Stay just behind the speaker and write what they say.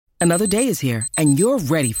Another day is here, and you're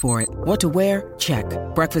ready for it. What to wear? Check.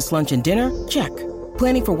 Breakfast, lunch, and dinner? Check.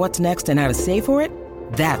 Planning for what's next and how to save for it?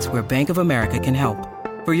 That's where Bank of America can help.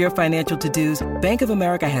 For your financial to-dos, Bank of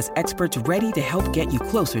America has experts ready to help get you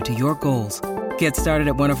closer to your goals. Get started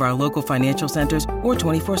at one of our local financial centers or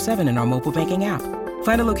 24/7 in our mobile banking app.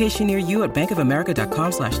 Find a location near you at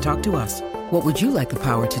bankofamerica.com/talktous. What would you like the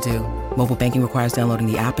power to do? Mobile banking requires downloading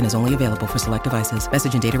the app and is only available for select devices.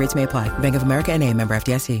 Message and data rates may apply. Bank of America N.A., member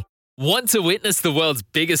FDIC. Want to witness the world's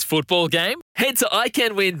biggest football game? Head to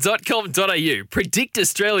iCanWin.com.au, predict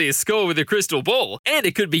Australia's score with a crystal ball, and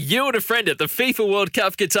it could be you and a friend at the FIFA World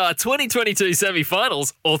Cup Qatar 2022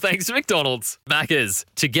 semi-finals, all thanks to McDonald's. Maccas,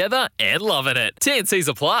 together and loving it. TNCs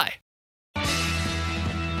apply.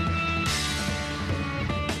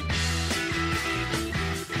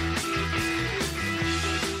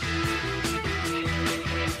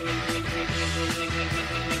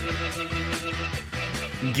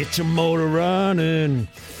 Get your motor running.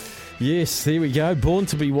 Yes, there we go. Born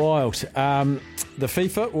to be wild. The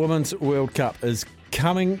FIFA Women's World Cup is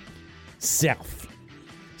coming south.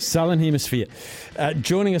 Southern Hemisphere.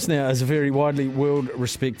 Joining us now is a very widely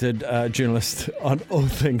world-respected journalist on all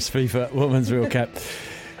things FIFA Women's World Cup.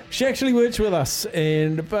 She actually works with us,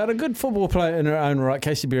 but a good football player in her own right.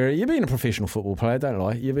 Casey Berrier, you've been a professional football player, don't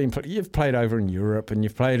lie. You've played over in Europe and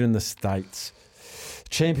you've played in the States.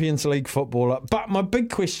 Champions League footballer. But my big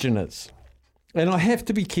question is, and I have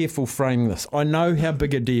to be careful framing this, I know how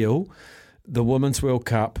big a deal the Women's World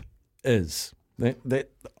Cup is. That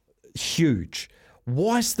huge.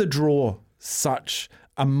 Why is the draw such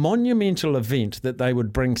a monumental event that they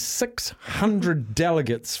would bring 600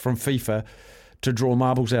 delegates from FIFA to draw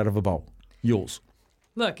marbles out of a bowl? Yours.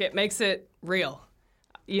 Look, it makes it real.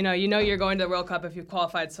 You know you're going to the World Cup if you've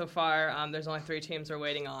qualified so far. There's only 3 teams we're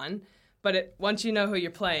waiting on. But once you know who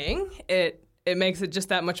you're playing, it makes it just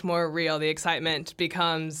that much more real. The excitement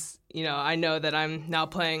becomes, I know that I'm now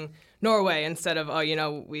playing Norway instead of,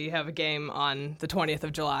 we have a game on the 20th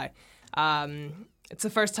of July. It's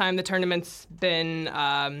the first time the tournament's been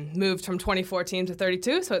moved from 24 teams to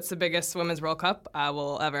 32, so it's the biggest Women's World Cup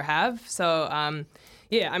we'll ever have. So,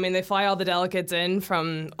 they fly all the delegates in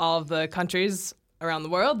from all of the countries around the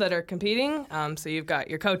world that are competing. So you've got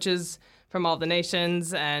your coaches from all the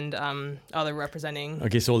nations and other representing. I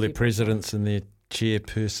guess all their presidents and their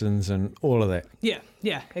chairpersons and all of that.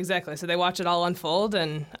 Yeah, exactly. So they watch it all unfold,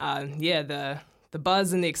 and the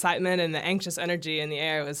buzz and the excitement and the anxious energy in the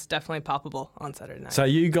air was definitely palpable on Saturday night. So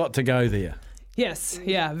you got to go there. Yes,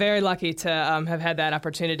 yeah, very lucky to have had that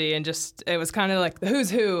opportunity, and it was kind of like the who's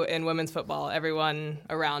who in women's football. Everyone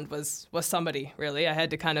around was somebody, really. I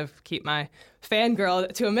had to kind of keep my fangirl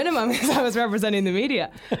to a minimum because I was representing the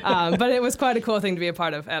media, but it was quite a cool thing to be a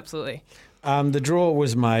part of, absolutely. The draw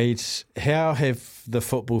was made. How have the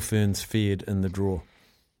football ferns fared in the draw?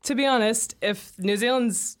 To be honest, if New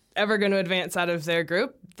Zealand's ever going to advance out of their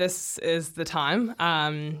group, this is the time.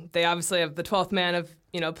 They obviously have the 12th man of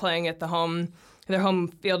playing at their home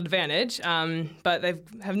field advantage. But they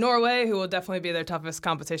have Norway, who will definitely be their toughest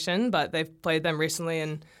competition, but they've played them recently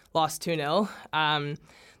and lost 2-0.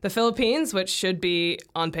 The Philippines, which should be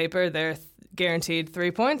on paper, they're guaranteed 3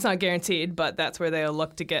 points. Not guaranteed, but that's where they'll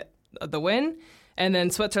look to get the win. And then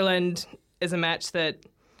Switzerland is a match that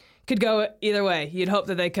could go either way. You'd hope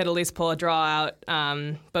that they could at least pull a draw out,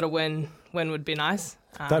 but a win would be nice.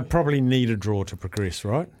 They'd probably need a draw to progress,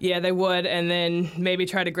 right? Yeah, they would, and then maybe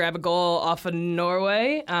try to grab a goal off of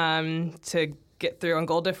Norway to get through on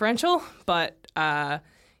goal differential. But,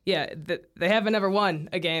 they haven't ever won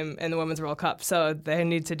a game in the Women's World Cup, so they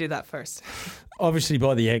need to do that first. Obviously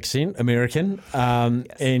by the accent, American, yes.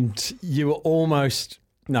 And you were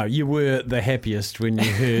you were the happiest when you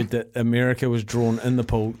heard that America was drawn in the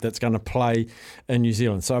pool that's going to play in New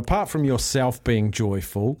Zealand. So apart from yourself being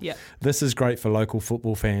joyful, This is great for local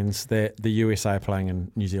football fans that the USA are playing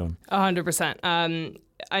in New Zealand. 100%.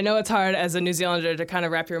 I know it's hard as a New Zealander to kind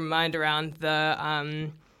of wrap your mind around the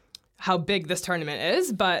how big this tournament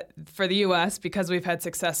is, but for the US, because we've had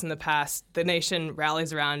success in the past, the nation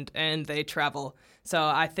rallies around and they travel. So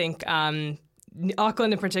I think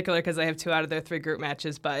Auckland in particular, because they have 2 out of their 3 group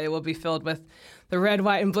matches, but it will be filled with the red,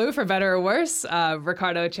 white, and blue, for better or worse.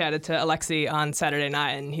 Ricardo chatted to Alexi on Saturday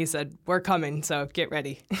night, and he said, we're coming, so get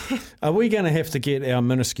ready. Are we going to have to get our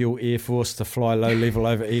minuscule Air Force to fly low level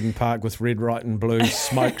over Eden Park with red, white, and blue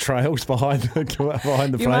smoke trails behind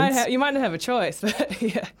the planes? You might not have a choice, but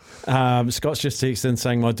yeah. Scott's just texted in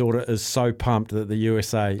saying my daughter is so pumped that the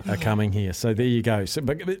USA are coming here. So there you go. So,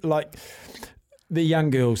 but like the young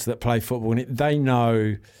girls that play football, they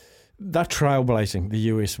know they're trailblazing the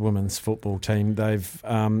US women's football team. They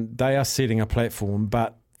are setting a platform,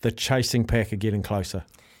 but the chasing pack are getting closer.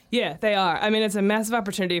 Yeah, they are. I mean, it's a massive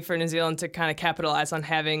opportunity for New Zealand to kind of capitalize on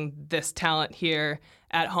having this talent here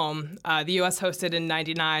at home. The U.S. hosted in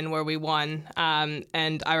 '99 where we won,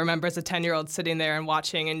 and I remember as a 10-year-old sitting there and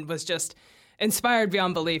watching and was just inspired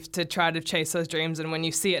beyond belief to try to chase those dreams. And when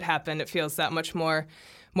you see it happen, it feels that much more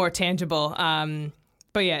tangible.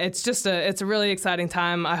 But yeah, it's a really exciting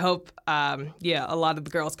time. I hope, a lot of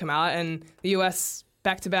the girls come out, and the U.S.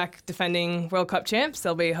 back-to-back defending World Cup champs.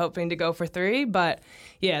 They'll be hoping to go for 3. But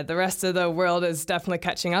yeah, the rest of the world is definitely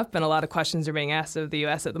catching up, and a lot of questions are being asked of the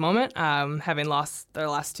U.S. at the moment, having lost their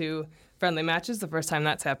last 2 friendly matches, the first time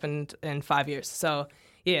that's happened in 5 years. So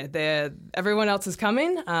yeah, everyone else is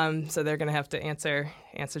coming, so they're going to have to answer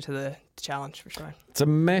to the challenge for sure. It's a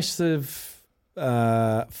massive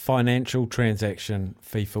financial transaction,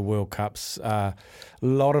 FIFA World Cups. A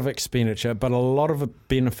lot of expenditure, but a lot of a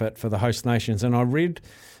benefit for the host nations. And I read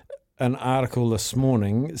an article this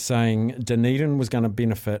morning saying Dunedin was going to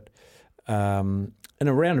benefit in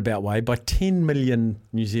a roundabout way by 10 million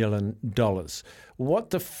New Zealand dollars.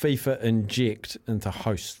 What do FIFA inject into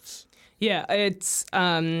hosts? Yeah, it's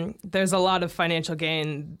there's a lot of financial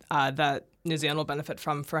gain that New Zealand will benefit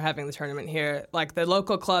from for having the tournament here. Like the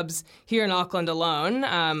local clubs here in Auckland alone,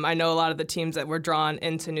 I know a lot of the teams that were drawn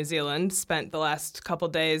into New Zealand spent the last couple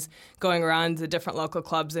days going around the different local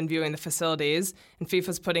clubs and viewing the facilities. And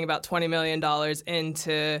FIFA's putting about $20 million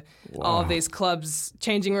into all of these clubs'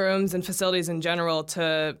 changing rooms and facilities in general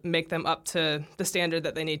to make them up to the standard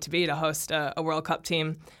that they need to be to host a World Cup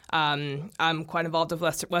team. I'm quite involved with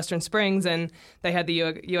Western Springs, and they had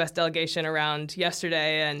the U.S. delegation around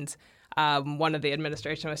yesterday, and one of the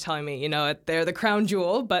administration was telling me, they're the crown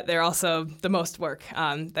jewel, but they're also the most work.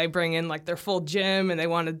 They bring in like their full gym, and they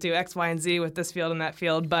want to do X, Y, and Z with this field and that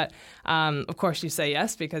field. But of course, you say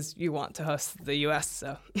yes because you want to host the U.S.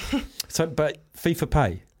 So, but FIFA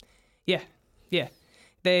pay. Yeah.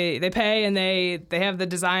 They pay, and they have the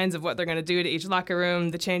designs of what they're going to do to each locker room,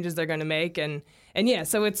 the changes they're going to make, and yeah,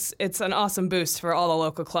 so it's an awesome boost for all the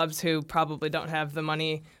local clubs who probably don't have the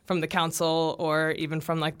money from the council or even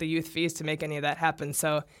from like the youth fees to make any of that happen.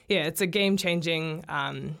 So yeah, it's a game-changing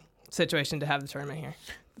situation to have the tournament here.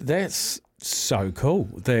 That's so cool.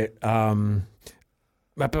 That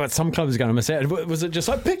but some clubs are going to miss out. Was it just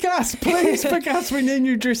like, pick us, please, pick us, we need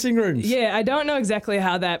new dressing rooms? Yeah, I don't know exactly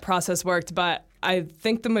how that process worked, but I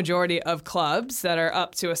think the majority of clubs that are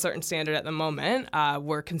up to a certain standard at the moment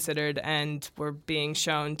were considered and were being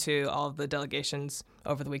shown to all of the delegations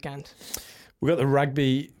over the weekend. We've got the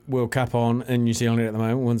Rugby World Cup on in New Zealand at the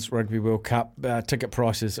moment. Women's Rugby World Cup. Ticket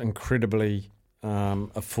price is incredibly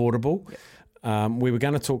affordable. Yep. We were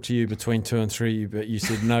going to talk to you between 2 and 3, but you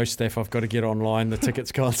said, no, Steph, I've got to get online. The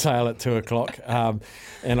tickets go on sale at 2 o'clock.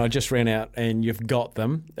 And I just ran out, and you've got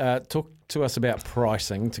them. Talk to us about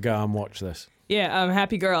pricing to go and watch this. Yeah,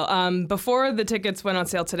 happy girl. Before the tickets went on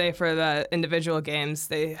sale today for the individual games,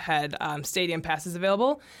 they had stadium passes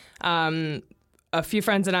available. A few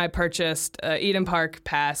friends and I purchased Eden Park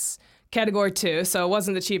pass, Category 2, so it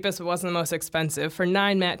wasn't the cheapest, it wasn't the most expensive. For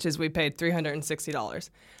 9 matches, we paid $360.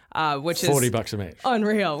 Which is $40 a match.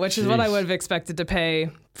 Unreal, which is what I would have expected to pay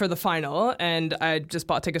for the final, and I just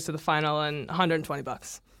bought tickets to the final and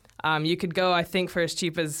 $120. You could go, I think, for as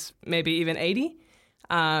cheap as maybe even $80.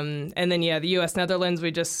 And then, the U.S.-Netherlands,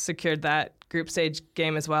 we just secured that group stage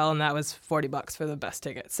game as well, and that was $40 for the best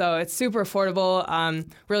ticket. So it's super affordable,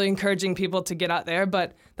 really encouraging people to get out there,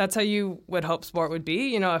 but that's how you would hope sport would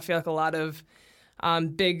be. I feel like a lot of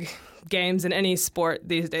big games in any sport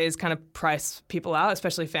these days kind of price people out,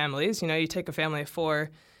 especially families. You take a family of 4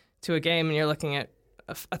 to a game, and you're looking at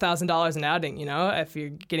 $1,000 an outing, if you're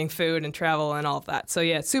getting food and travel and all of that. So,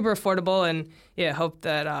 it's super affordable, and, hope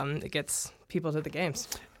that it gets people to the games.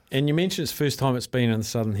 And you mentioned it's the first time it's been in the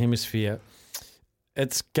Southern Hemisphere.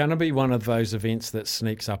 It's going to be one of those events that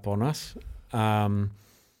sneaks up on us.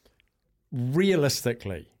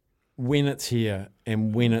 Realistically, when it's here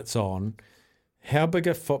and when it's on, how big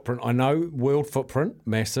a footprint, I know world footprint,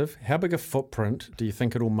 massive, how big a footprint do you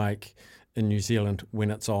think it'll make in New Zealand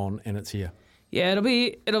when it's on and it's here? Yeah, it'll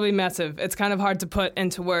be massive. It's kind of hard to put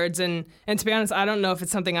into words, and to be honest, I don't know if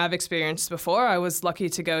it's something I've experienced before. I was lucky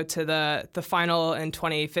to go to the final in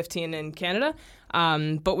 2015 in Canada,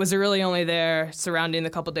 but was really only there surrounding the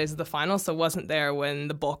couple days of the final, so wasn't there when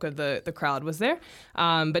the bulk of the crowd was there.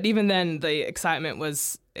 But even then, the excitement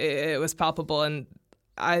was palpable, and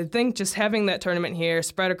I think just having that tournament here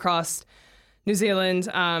spread across New Zealand,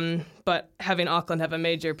 but having Auckland have a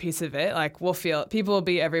major piece of it, like we'll feel people will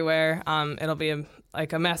be everywhere. It'll be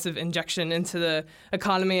a massive injection into the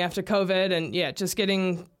economy after COVID, and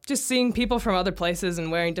just seeing people from other places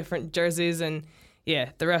and wearing different jerseys, and yeah,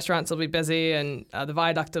 the restaurants will be busy and the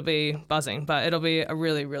viaduct will be buzzing, but it'll be a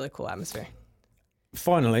really, really cool atmosphere.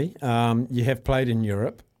 Finally, you have played in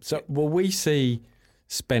Europe. So will we see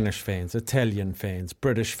Spanish fans, Italian fans,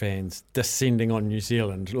 British fans descending on New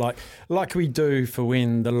Zealand like we do for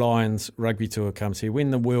when the Lions rugby tour comes here,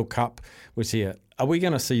 when the World Cup was here? Are we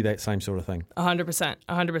going to see that same sort of thing?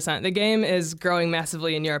 100%. The game is growing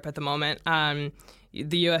massively in Europe at the moment.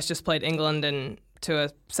 The US just played England to a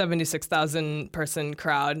 76,000 person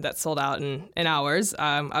crowd that sold out in hours.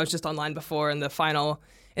 I was just online before, and the final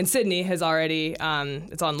in Sydney has already,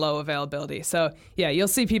 it's on low availability. So, yeah, you'll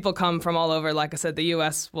see people come from all over. Like I said, the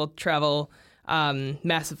U.S. will travel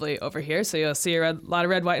massively over here. So you'll see a lot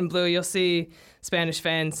of red, white, and blue. You'll see Spanish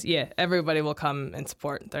fans. Yeah, everybody will come and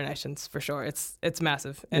support their nations for sure. It's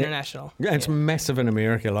massive, international. Yeah, it's massive in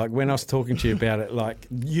America. Like when I was talking to you about it, like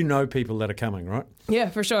you know people that are coming, right? Yeah,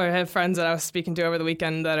 for sure. I have friends that I was speaking to over the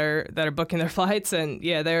weekend that are booking their flights, and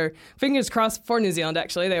yeah, they're fingers crossed for New Zealand.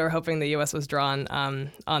 Actually, they were hoping the U.S. was drawn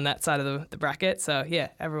on that side of the bracket. So yeah,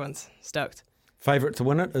 everyone's stoked. Favourite to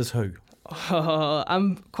win it is who? Oh,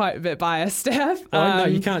 I'm quite a bit biased, Steph. No,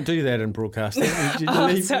 you can't do that in broadcasting.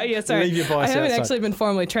 Sorry. Leave your bias I haven't outside. actually been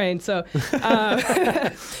formally trained, so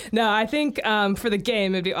no. I think for the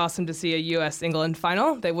game, it'd be awesome to see a U.S.-England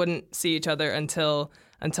final. They wouldn't see each other until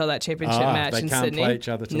that championship match in Sydney. They can't play each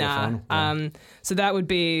other till the final. Yeah. So that would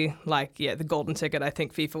be the golden ticket. I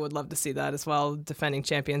think FIFA would love to see that as well. Defending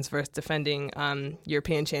champions versus defending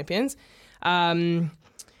European champions.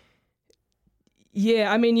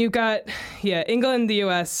 Yeah, I mean, you got, England, the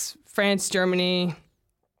U.S., France, Germany,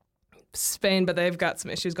 Spain, but they've got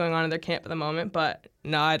some issues going on in their camp at the moment. But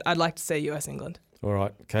no, I'd like to say U.S., England. All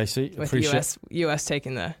right, Casey. With U.S.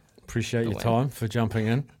 taking the Appreciate your win. Time for jumping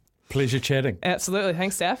in. Pleasure chatting. Absolutely.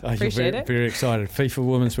 Thanks, Steph. Appreciate it. Very excited. FIFA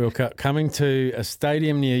Women's World Cup coming to a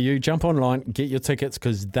stadium near you. Jump online, get your tickets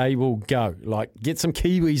because they will go. Get some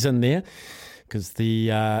Kiwis in there because the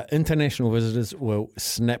international visitors will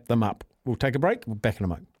snap them up. We'll take a break. We're back in a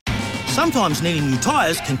moment. Sometimes needing new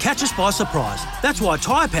tyres can catch us by surprise. That's why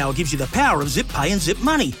Tyre Power gives you the power of zip pay and zip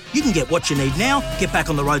money. You can get what you need now, get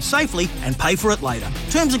back on the road safely and pay for it later.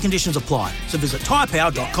 Terms and conditions apply. So visit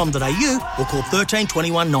tyrepower.com.au or call 13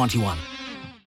 21 91.